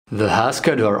The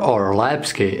Huskador or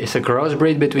Labsky is a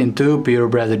crossbreed between two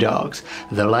purebred dogs,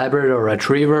 the Labrador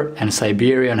Retriever and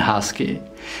Siberian Husky.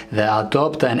 There are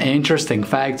top 10 interesting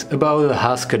facts about the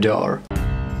Huskador.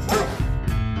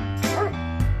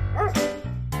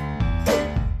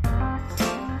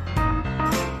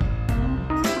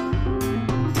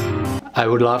 I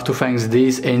would love to thank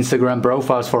these Instagram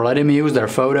profiles for letting me use their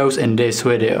photos in this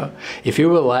video. If you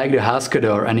will like the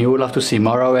Huskador and you would love to see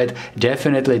more of it,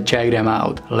 definitely check them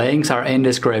out. Links are in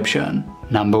description.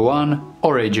 Number 1.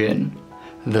 Origin.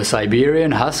 The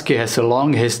Siberian Husky has a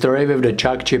long history with the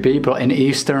Chukchi people in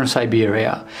eastern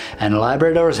Siberia, and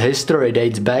Labrador's history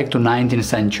dates back to 19th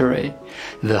century.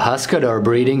 The Huskador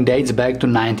breeding dates back to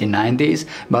 1990s,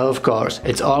 but of course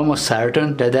it's almost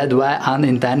certain that there were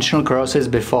unintentional crosses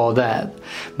before that.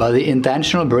 But the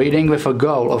intentional breeding with a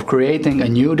goal of creating a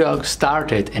new dog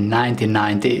started in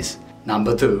 1990s.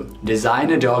 Number 2.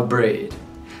 Designer dog breed.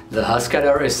 The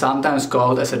Huskador is sometimes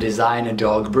called as a designer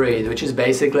dog breed, which is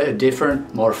basically a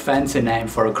different, more fancy name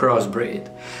for a crossbreed.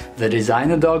 The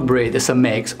designer dog breed is a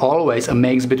mix, always a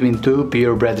mix between two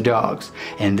purebred dogs,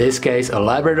 in this case a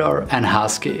Labrador and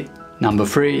Husky. Number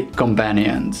 3.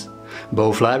 Companions.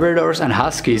 Both Labradors and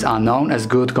Huskies are known as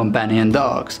good companion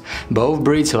dogs. Both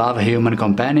breeds love human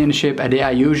companionship and they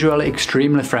are usually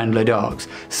extremely friendly dogs,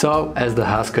 so as the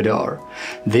Huskador.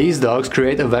 These dogs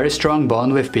create a very strong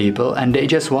bond with people and they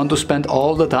just want to spend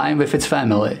all the time with its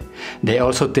family. They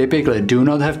also typically do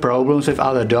not have problems with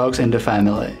other dogs in the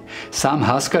family. Some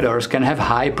Huskadors can have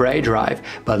high prey drive,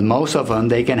 but most often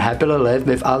they can happily live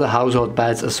with other household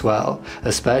pets as well,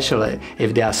 especially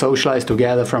if they are socialized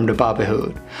together from the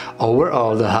puppyhood.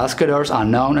 Overall, the Huskadors are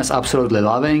known as absolutely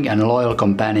loving and loyal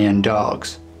companion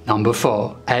dogs. Number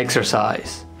 4.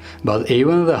 Exercise. But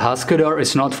even the Huskador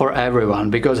is not for everyone,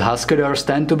 because Huskadors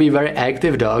tend to be very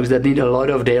active dogs that need a lot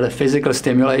of daily physical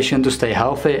stimulation to stay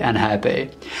healthy and happy.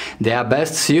 They are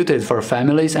best suited for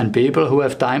families and people who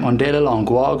have time on daily long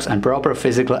walks and proper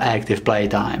physical active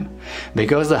playtime.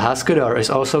 Because the Huskador is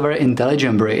also a very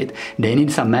intelligent breed, they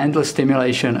need some mental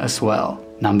stimulation as well.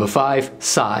 Number 5.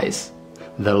 Size.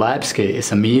 The Labsky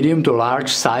is a medium to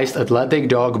large sized athletic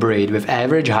dog breed with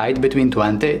average height between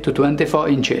 20 to 24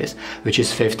 inches, which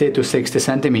is 50 to 60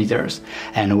 centimeters,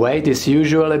 and weight is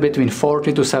usually between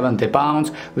 40 to 70 pounds,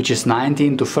 which is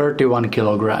 19 to 31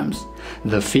 kilograms.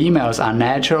 The females are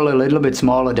naturally a little bit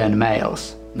smaller than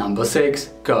males. Number 6.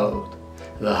 Coat.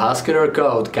 The Huskador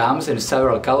coat comes in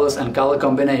several colors and color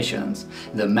combinations.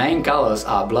 The main colors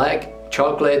are black,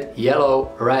 chocolate,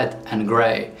 yellow, red and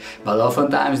grey, but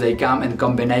oftentimes they come in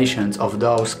combinations of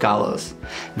those colors.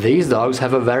 These dogs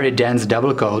have a very dense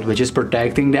double coat which is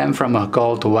protecting them from a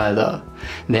cold weather.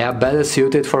 They are better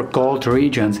suited for cold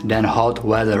regions than hot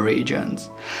weather regions.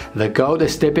 The coat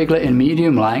is typically in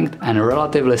medium length and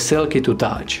relatively silky to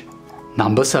touch.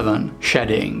 Number 7.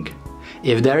 Shedding.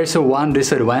 If there is one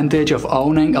disadvantage of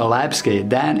owning a Labsky,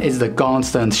 then it's the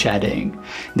constant shedding.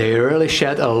 They really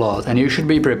shed a lot and you should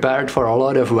be prepared for a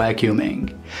lot of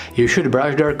vacuuming. You should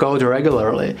brush their coat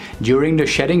regularly, during the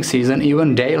shedding season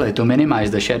even daily to minimize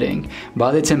the shedding,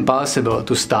 but it's impossible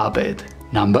to stop it.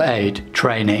 Number 8.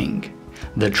 Training.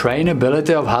 The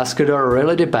trainability of Huskador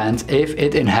really depends if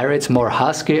it inherits more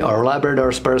Husky or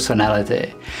Labrador's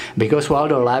personality. Because while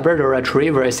the Labrador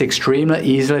Retriever is extremely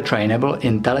easily trainable,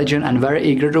 intelligent and very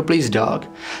eager to please dog,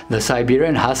 the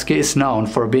Siberian Husky is known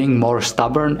for being more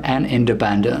stubborn and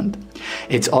independent.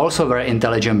 It's also a very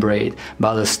intelligent breed,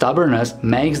 but the stubbornness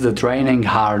makes the training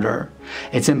harder.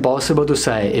 It's impossible to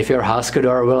say if your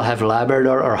Huskador will have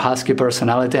Labrador or Husky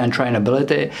personality and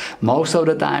trainability. Most of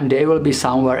the time they will be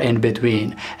somewhere in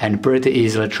between and pretty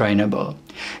easily trainable.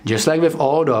 Just like with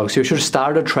all dogs, you should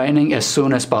start the training as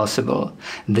soon as possible.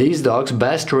 These dogs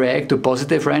best react to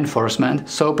positive reinforcement,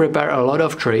 so prepare a lot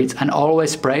of treats and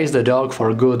always praise the dog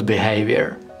for good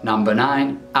behavior. Number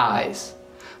 9. Eyes.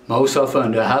 Most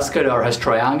often the Huskador has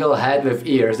triangle head with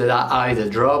ears that are either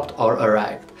dropped or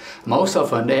erect. Most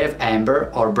often they have amber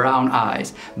or brown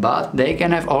eyes, but they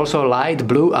can have also light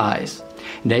blue eyes.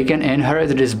 They can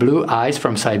inherit these blue eyes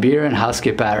from Siberian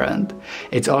Husky parent.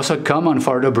 It's also common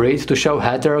for the breed to show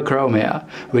heterochromia,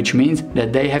 which means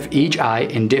that they have each eye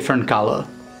in different color.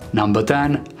 Number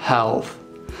 10. Health.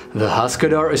 The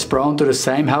Huskador is prone to the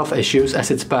same health issues as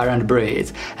its parent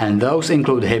breeds, and those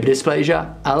include hip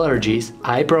dysplasia, allergies,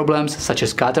 eye problems such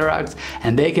as cataracts,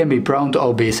 and they can be prone to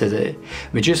obesity,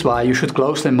 which is why you should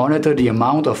closely monitor the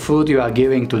amount of food you are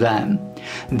giving to them.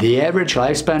 The average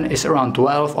lifespan is around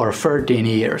 12 or 13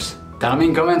 years. Tell me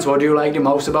in comments what do you like the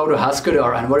most about the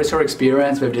Huskador and what is your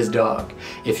experience with this dog.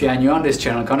 If you are new on this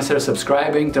channel, consider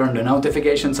subscribing, turn the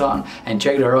notifications on and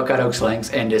check the Rocadog's links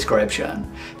in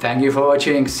description. Thank you for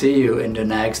watching, see you in the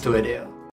next video.